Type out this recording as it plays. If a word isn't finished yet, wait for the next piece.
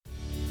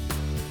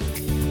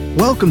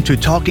Welcome to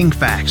Talking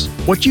Facts,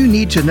 what you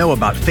need to know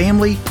about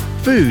family,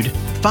 food,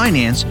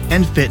 finance,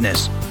 and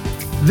fitness.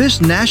 This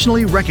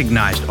nationally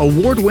recognized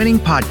award-winning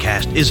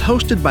podcast is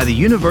hosted by the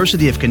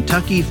University of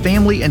Kentucky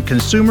Family and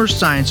Consumer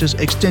Sciences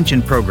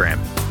Extension Program.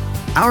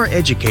 Our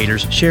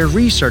educators share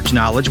research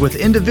knowledge with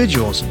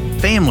individuals,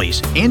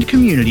 families, and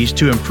communities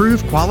to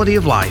improve quality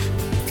of life.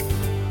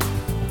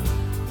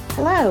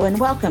 Hello, and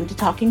welcome to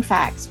Talking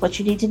Facts, what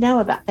you need to know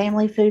about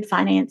family, food,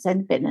 finance,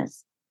 and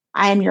fitness.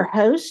 I am your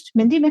host,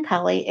 Mindy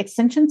McCulley,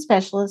 Extension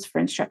Specialist for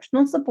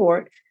Instructional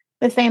Support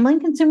with Family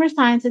and Consumer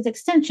Sciences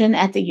Extension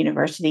at the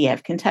University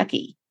of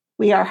Kentucky.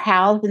 We are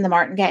housed in the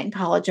Martin Gatton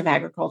College of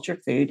Agriculture,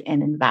 Food,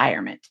 and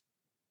Environment.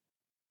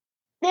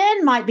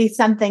 Thin might be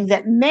something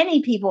that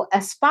many people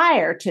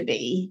aspire to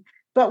be,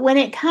 but when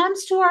it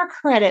comes to our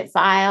credit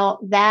file,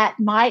 that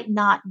might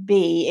not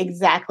be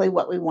exactly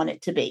what we want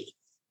it to be.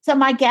 So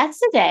my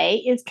guest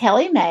today is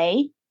Kelly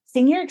May,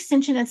 Senior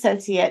Extension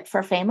Associate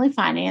for Family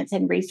Finance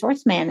and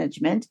Resource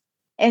Management,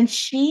 and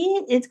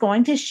she is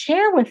going to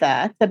share with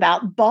us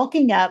about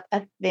bulking up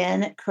a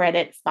thin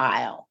credit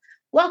file.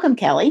 Welcome,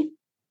 Kelly.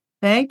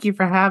 Thank you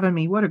for having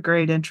me. What a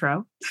great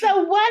intro.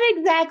 So what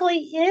exactly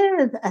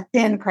is a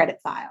thin credit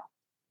file?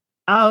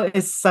 Oh,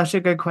 it's such a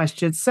good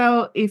question.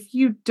 So if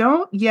you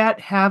don't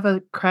yet have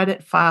a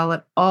credit file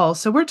at all,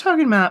 so we're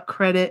talking about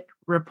credit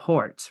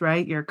reports,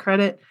 right? Your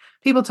credit,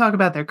 people talk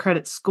about their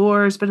credit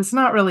scores, but it's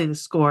not really the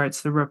score,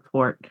 it's the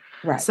report.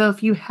 Right. So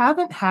if you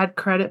haven't had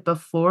credit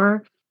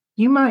before,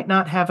 you might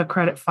not have a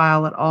credit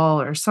file at all,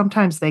 or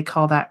sometimes they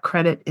call that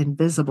credit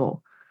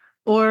invisible.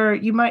 Or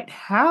you might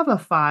have a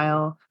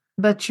file,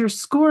 but your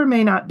score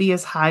may not be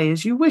as high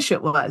as you wish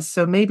it was.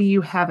 So maybe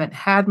you haven't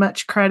had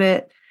much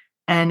credit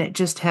and it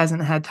just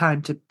hasn't had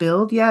time to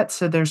build yet.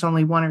 So there's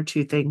only one or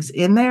two things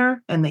in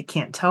there and they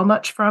can't tell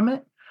much from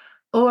it.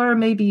 Or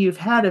maybe you've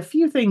had a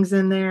few things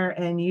in there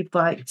and you'd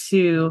like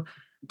to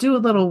do a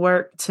little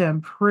work to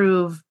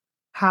improve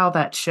how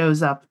that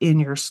shows up in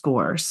your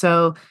score.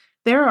 So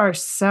there are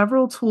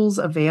several tools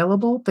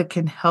available that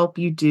can help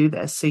you do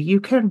this. So you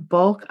can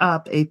bulk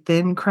up a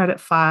thin credit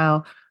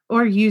file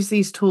or use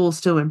these tools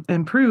to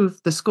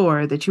improve the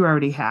score that you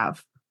already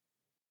have.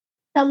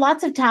 Now,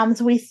 lots of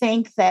times we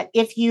think that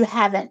if you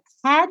haven't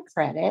had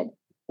credit,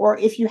 or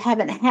if you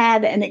haven't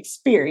had an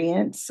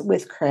experience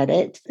with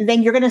credit,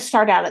 then you're going to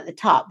start out at the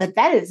top. But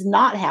that is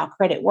not how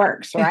credit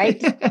works,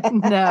 right?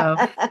 No,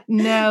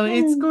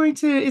 it's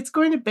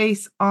going to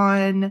base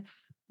on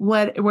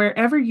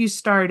wherever you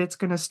start, it's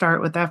going to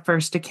start with that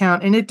first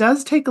account. And it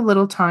does take a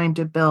little time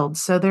to build.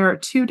 So there are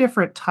two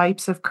different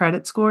types of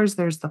credit scores.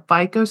 There's the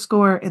FICO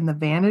score and the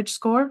Vantage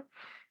score.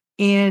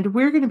 And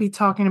we're going to be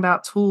talking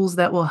about tools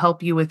that will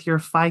help you with your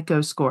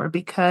FICO score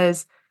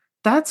because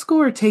that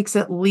score takes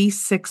at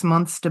least 6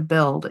 months to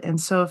build. And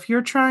so if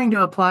you're trying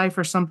to apply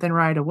for something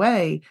right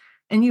away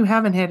and you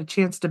haven't had a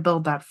chance to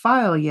build that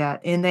file yet,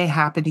 and they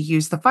happen to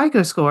use the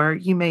FICO score,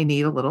 you may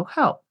need a little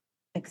help.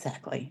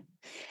 Exactly.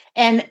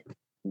 And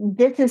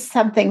this is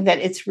something that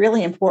it's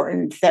really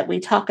important that we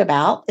talk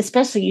about,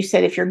 especially you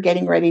said if you're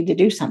getting ready to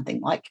do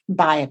something like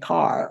buy a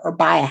car or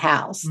buy a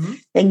house,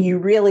 then you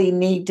really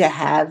need to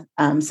have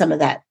some of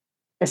that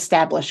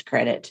established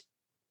credit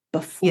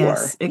before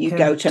you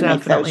go to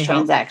make those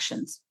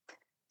transactions.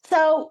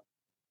 So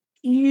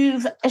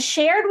you've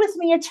shared with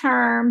me a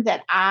term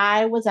that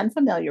I was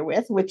unfamiliar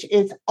with, which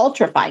is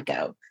Ultra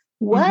FICO.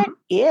 What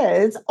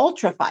is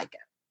Ultra FICO?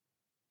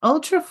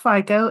 Ultra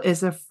FICO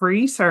is a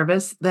free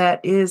service that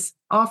is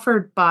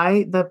offered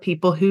by the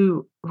people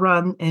who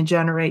run and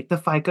generate the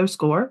FICO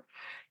score.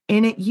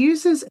 And it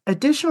uses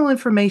additional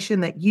information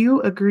that you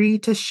agree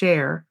to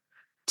share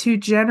to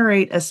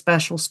generate a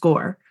special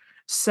score.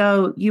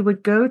 So you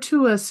would go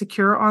to a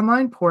secure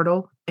online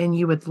portal and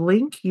you would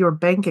link your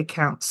bank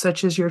account,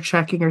 such as your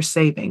checking or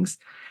savings.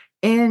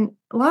 And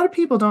a lot of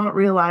people don't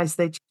realize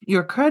that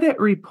your credit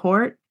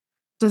report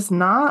does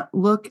not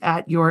look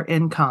at your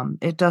income.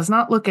 It does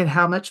not look at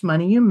how much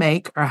money you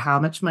make or how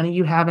much money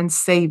you have in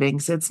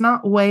savings. It's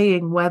not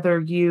weighing whether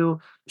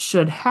you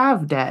should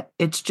have debt.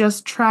 It's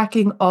just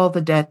tracking all the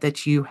debt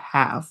that you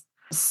have.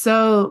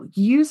 So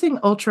using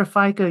Ultra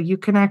FICO, you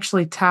can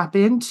actually tap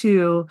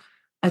into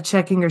a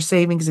checking or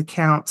savings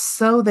account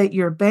so that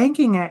your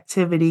banking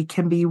activity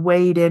can be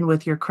weighed in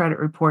with your credit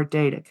report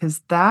data,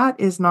 because that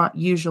is not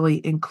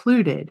usually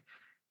included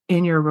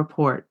in your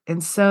report.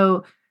 And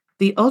so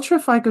the Ultra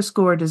FICO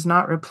score does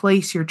not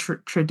replace your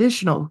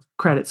traditional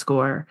credit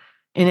score,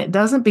 and it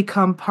doesn't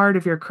become part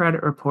of your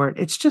credit report.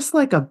 It's just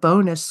like a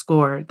bonus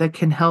score that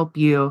can help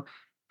you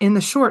in the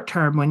short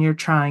term when you're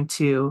trying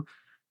to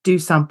do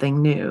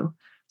something new.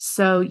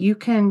 So you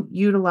can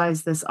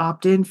utilize this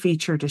opt-in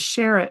feature to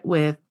share it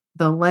with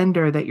the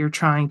lender that you're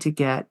trying to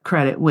get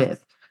credit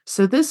with.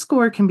 So this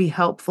score can be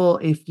helpful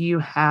if you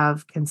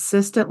have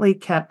consistently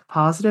kept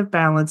positive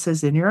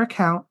balances in your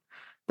account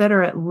that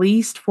are at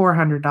least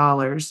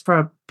 $400 for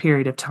a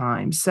period of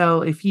time.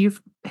 So if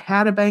you've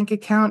had a bank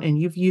account and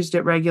you've used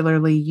it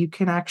regularly, you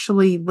can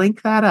actually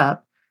link that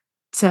up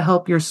to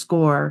help your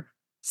score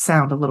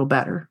sound a little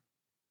better.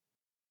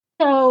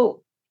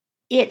 So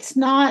it's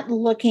not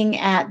looking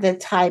at the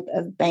type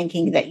of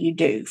banking that you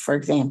do. For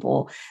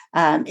example,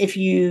 if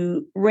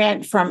you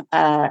rent from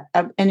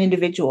an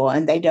individual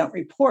and they don't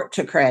report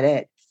to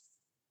credit,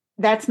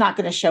 that's not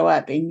going to show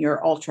up in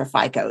your Ultra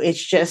FICO.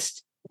 It's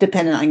just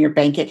dependent on your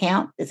bank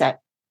account. Is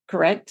that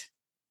correct?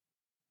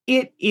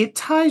 It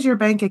ties your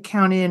bank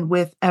account in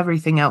with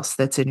everything else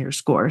that's in your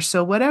score.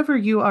 So whatever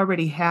you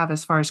already have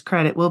as far as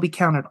credit will be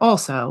counted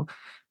also,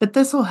 but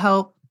this will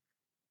help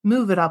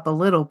move it up a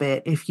little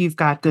bit if you've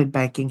got good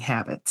banking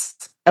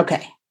habits.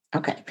 Okay.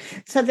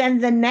 So then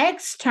the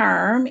next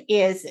term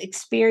is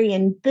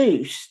Experian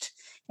Boost.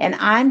 And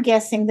I'm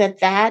guessing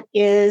that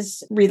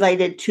is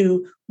related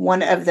to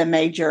one of the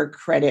major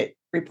credit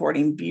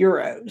reporting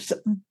bureaus.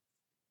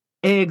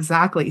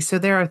 Exactly. So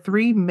there are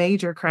 3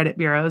 major credit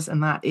bureaus,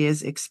 and that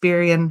is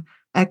Experian,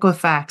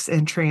 Equifax,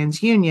 and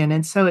TransUnion.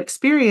 And so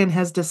Experian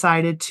has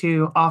decided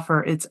to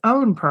offer its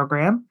own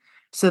program.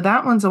 So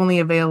that one's only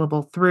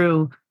available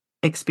through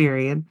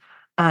Experian,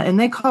 and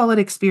they call it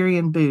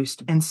Experian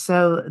Boost. And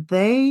so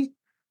they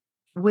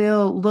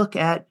will look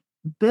at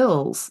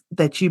bills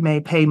that you may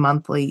pay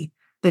monthly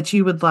that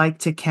you would like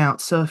to count.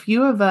 So if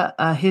you have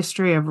a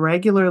history of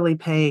regularly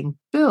paying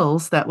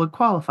bills, that would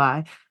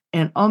qualify.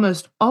 And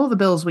almost all the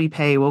bills we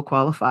pay will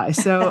qualify.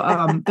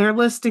 So their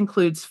list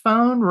includes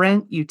phone,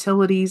 rent,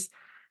 utilities,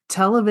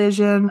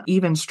 television,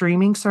 even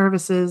streaming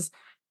services,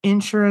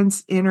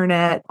 insurance,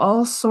 internet,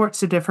 all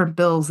sorts of different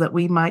bills that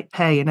we might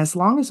pay. And as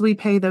long as we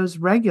pay those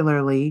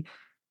regularly,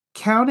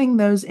 counting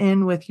those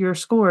in with your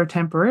score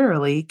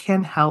temporarily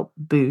can help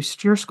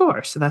boost your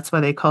score. So that's why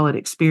they call it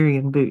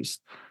Experian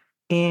Boost.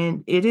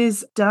 And it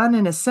is done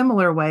in a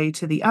similar way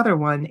to the other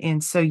one.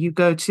 And so you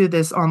go to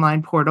this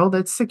online portal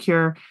that's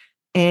secure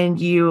and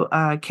you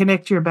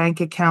connect your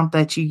bank account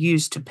that you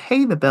use to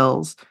pay the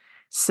bills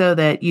so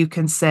that you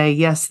can say,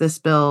 yes, this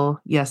bill,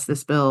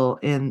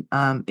 and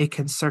it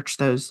can search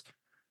those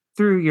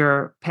through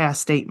your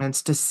past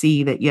statements to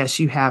see that, yes,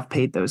 you have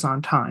paid those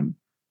on time.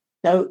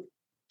 So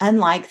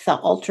unlike the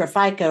Ultra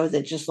FICO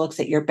that just looks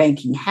at your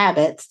banking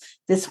habits,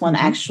 this one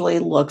actually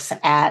looks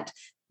at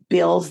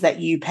bills that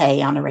you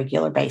pay on a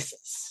regular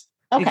basis.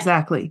 Okay.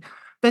 Exactly.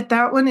 But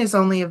that one is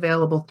only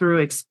available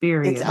through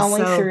Experian. It's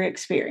only through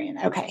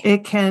Experian. Okay.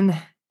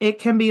 It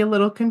can be a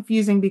little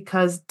confusing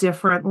because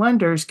different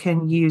lenders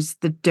can use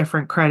the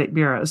different credit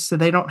bureaus. So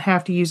they don't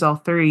have to use all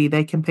 3.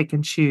 They can pick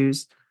and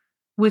choose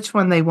which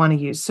one they want to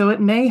use. So it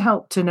may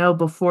help to know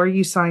before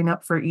you sign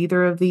up for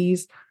either of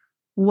these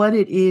what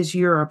it is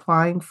you're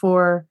applying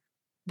for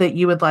that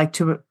you would like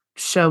to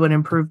show an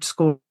improved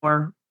score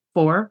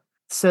for,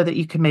 so that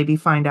you can maybe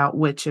find out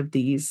which of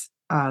these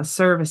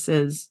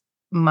services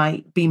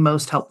might be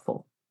most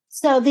helpful.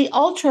 So the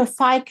Ultra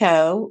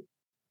FICO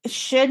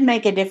should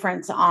make a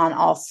difference on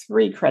all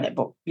 3 credit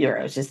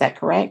bureaus. Is that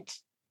correct?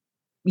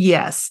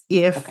 Yes,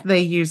 if they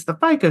use the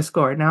FICO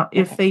score. Now,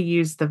 if they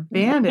use the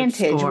Vantage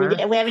score...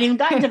 We haven't even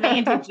gotten to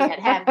Vantage yet,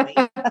 have we?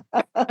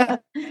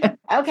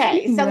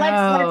 Okay, so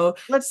no.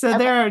 let's So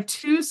there are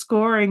 2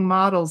 scoring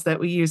models that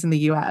we use in the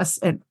U.S.,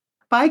 and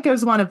FICO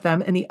is one of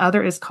them, and the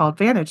other is called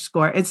Vantage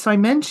Score. And so I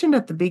mentioned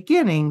at the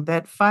beginning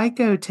that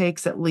FICO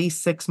takes at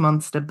least 6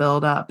 months to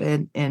build up,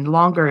 and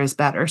longer is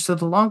better. So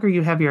the longer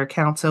you have your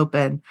accounts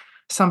open,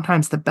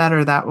 sometimes the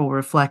better that will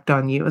reflect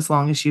on you, as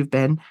long as you've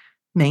been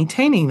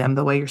maintaining them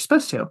the way you're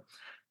supposed to.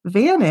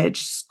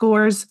 Vantage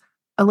scores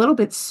a little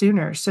bit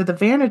sooner. So the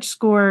Vantage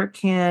score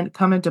can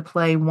come into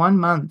play 1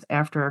 month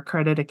after a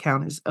credit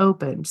account is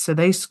opened. So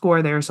they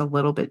score theirs a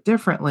little bit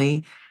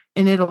differently,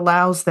 and it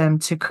allows them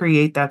to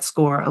create that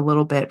score a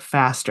little bit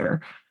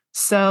faster.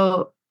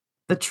 So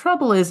the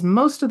trouble is,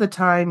 most of the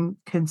time,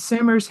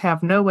 consumers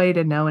have no way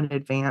to know in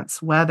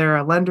advance whether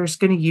a lender is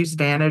going to use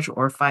Vantage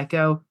or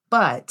FICO.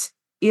 But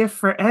if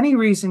for any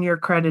reason your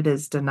credit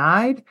is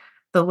denied,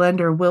 the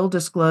lender will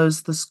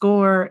disclose the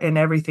score and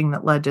everything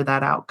that led to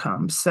that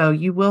outcome. So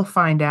you will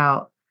find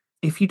out,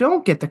 if you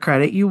don't get the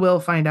credit, you will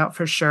find out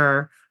for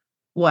sure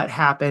what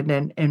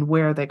happened and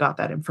where they got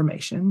that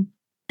information.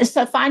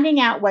 So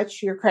finding out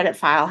what your credit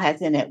file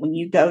has in it when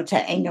you go to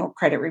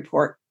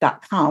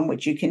annualcreditreport.com,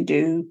 which you can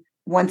do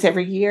once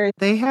every year.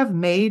 They have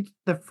made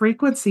the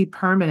frequency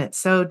permanent.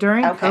 So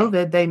during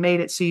COVID, they made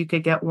it so you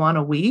could get one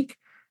a week.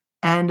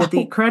 And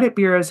the credit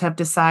bureaus have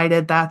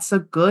decided that's a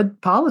good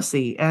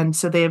policy. And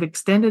so they have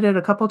extended it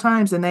a couple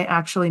times, and they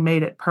actually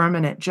made it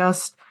permanent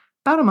just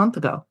about a month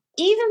ago.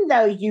 Even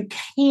though you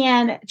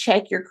can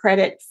check your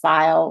credit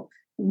file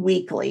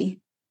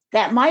weekly,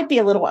 that might be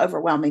a little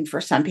overwhelming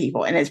for some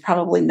people, and it's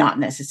probably not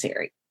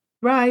necessary.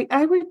 Right.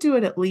 I would do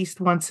it at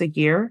least once a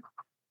year.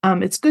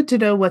 It's good to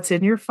know what's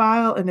in your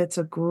file, and it's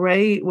a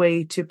great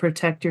way to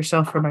protect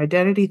yourself from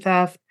identity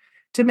theft,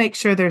 to make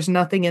sure there's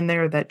nothing in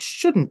there that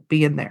shouldn't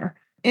be in there.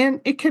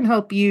 And it can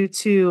help you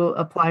to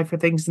apply for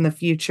things in the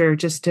future,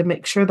 just to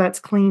make sure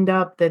that's cleaned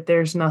up, that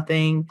there's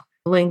nothing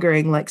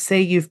lingering. Like, say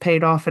you've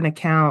paid off an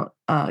account,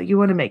 you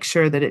want to make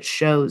sure that it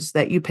shows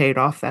that you paid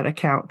off that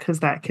account,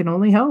 because that can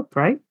only help,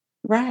 right?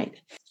 Right.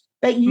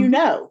 But you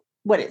know,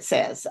 what it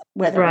says,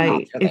 whether or not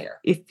Right. they're there.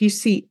 If you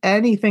see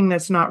anything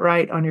that's not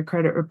right on your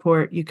credit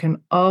report, you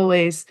can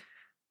always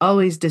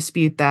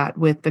dispute that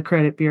with the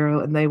credit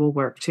bureau, and they will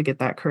work to get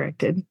that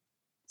corrected.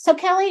 So,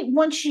 Kelly,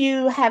 once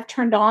you have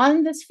turned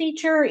on this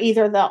feature,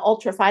 either the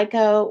Ultra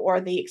FICO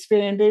or the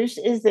Experian Boost,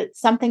 is it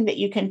something that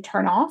you can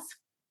turn off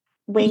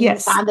when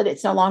Yes. you find that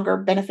it's no longer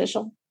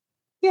beneficial?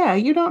 Yeah,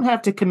 you don't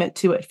have to commit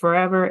to it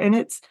forever. And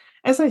it's,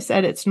 as I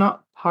said, it's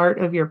not part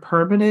of your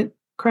permanent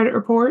credit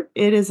report.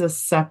 It is a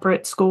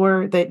separate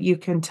score that you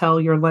can tell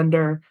your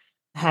lender,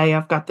 hey,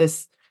 I've got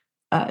this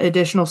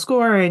additional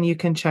score, and you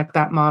can check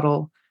that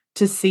model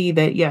to see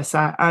that, yes,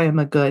 I am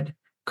a good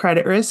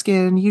credit risk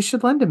and you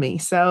should lend to me.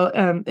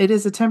 So it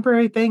is a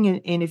temporary thing.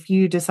 And if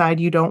you decide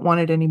you don't want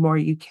it anymore,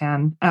 you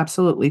can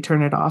absolutely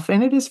turn it off,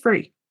 and it is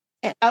free.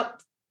 Oh,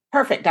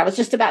 perfect. I was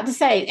just about to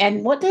say,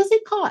 and what does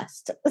it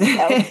cost? So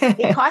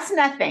it costs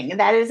nothing.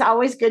 That is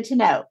always good to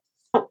know.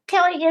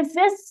 Kelly, is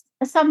this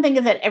something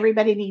that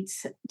everybody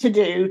needs to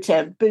do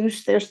to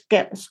boost their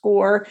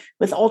score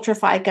with Ultra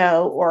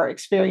FICO or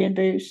Experian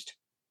Boost?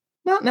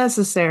 Not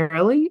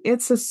necessarily.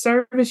 It's a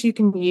service you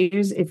can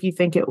use if you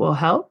think it will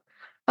help.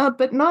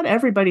 But not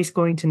everybody's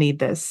going to need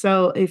this.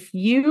 So if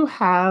you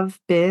have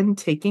been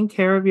taking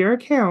care of your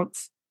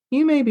accounts,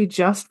 you may be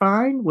just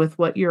fine with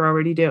what you're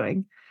already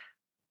doing.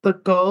 The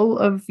goal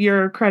of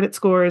your credit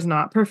score is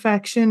not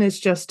perfection. It's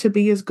just to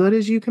be as good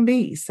as you can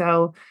be.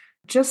 So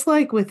just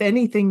like with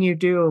anything you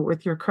do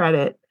with your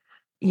credit,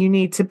 you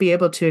need to be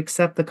able to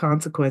accept the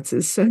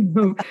consequences. So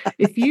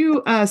if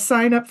you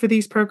sign up for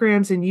these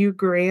programs and you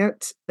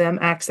grant them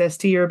access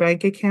to your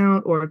bank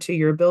account or to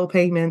your bill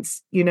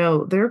payments,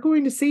 they're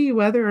going to see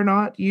whether or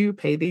not you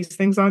pay these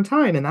things on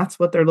time. And that's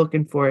what they're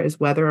looking for, is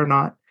whether or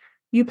not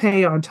you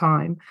pay on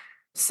time.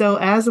 So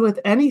as with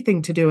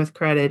anything to do with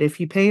credit, if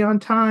you pay on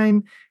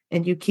time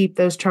and you keep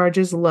those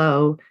charges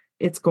low,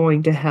 it's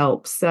going to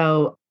help.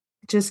 So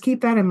just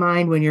keep that in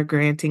mind when you're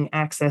granting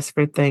access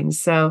for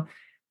things. So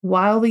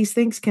while these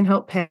things can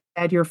help pad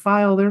your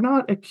file, they're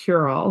not a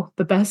cure-all.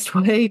 The best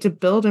way to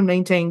build and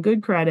maintain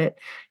good credit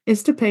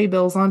is to pay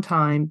bills on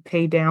time,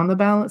 pay down the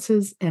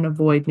balances, and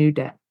avoid new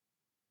debt.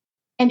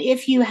 And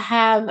if you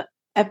have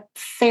a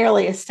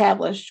fairly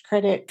established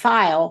credit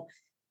file,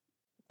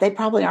 they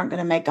probably aren't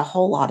going to make a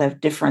whole lot of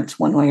difference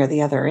one way or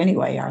the other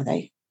anyway, are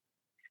they?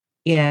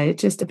 Yeah, it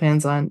just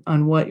depends on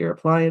what you're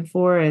applying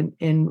for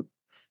and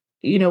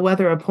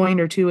whether a point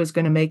or two is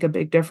going to make a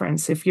big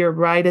difference. If you're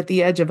right at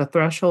the edge of a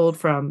threshold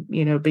from,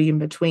 being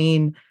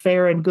between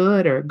fair and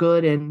good or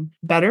good and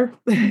better,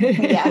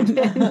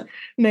 then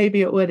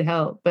maybe it would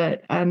help.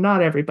 But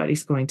not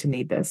everybody's going to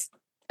need this.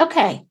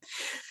 Okay.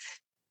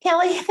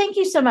 Kelly, thank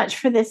you so much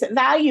for this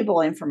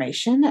valuable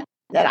information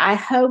that I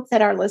hope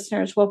that our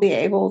listeners will be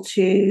able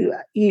to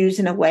use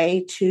in a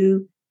way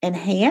to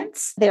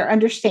enhance their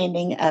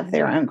understanding of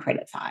their own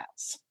credit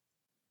files.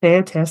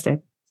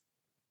 Fantastic.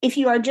 If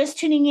you are just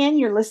tuning in,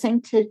 you're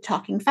listening to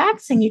Talking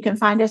Facts, and you can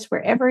find us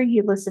wherever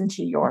you listen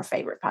to your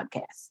favorite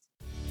podcast.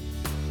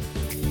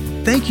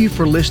 Thank you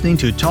for listening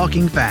to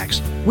Talking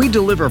Facts. We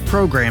deliver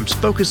programs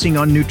focusing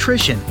on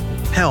nutrition,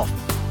 health,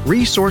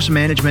 resource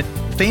management,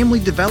 family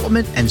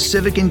development, and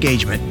civic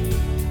engagement.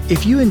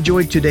 If you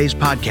enjoyed today's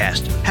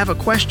podcast, have a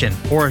question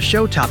or a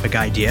show topic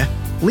idea,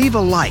 leave a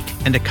like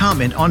and a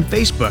comment on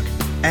Facebook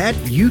at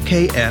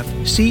UKFCSEXT.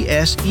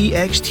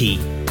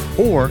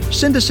 Or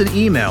send us an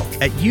email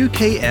at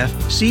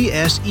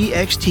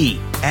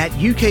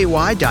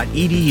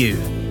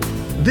ukfcsext@uky.edu.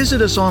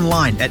 Visit us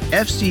online at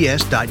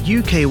fcs.uky.edu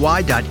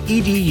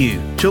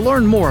to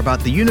learn more about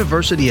the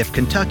University of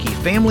Kentucky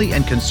Family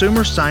and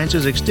Consumer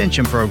Sciences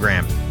Extension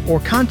Program, or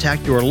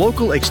contact your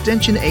local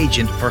extension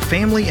agent for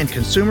Family and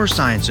Consumer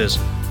Sciences.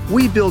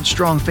 We build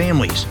strong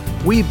families.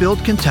 We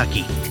build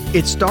Kentucky.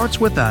 It starts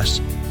with us.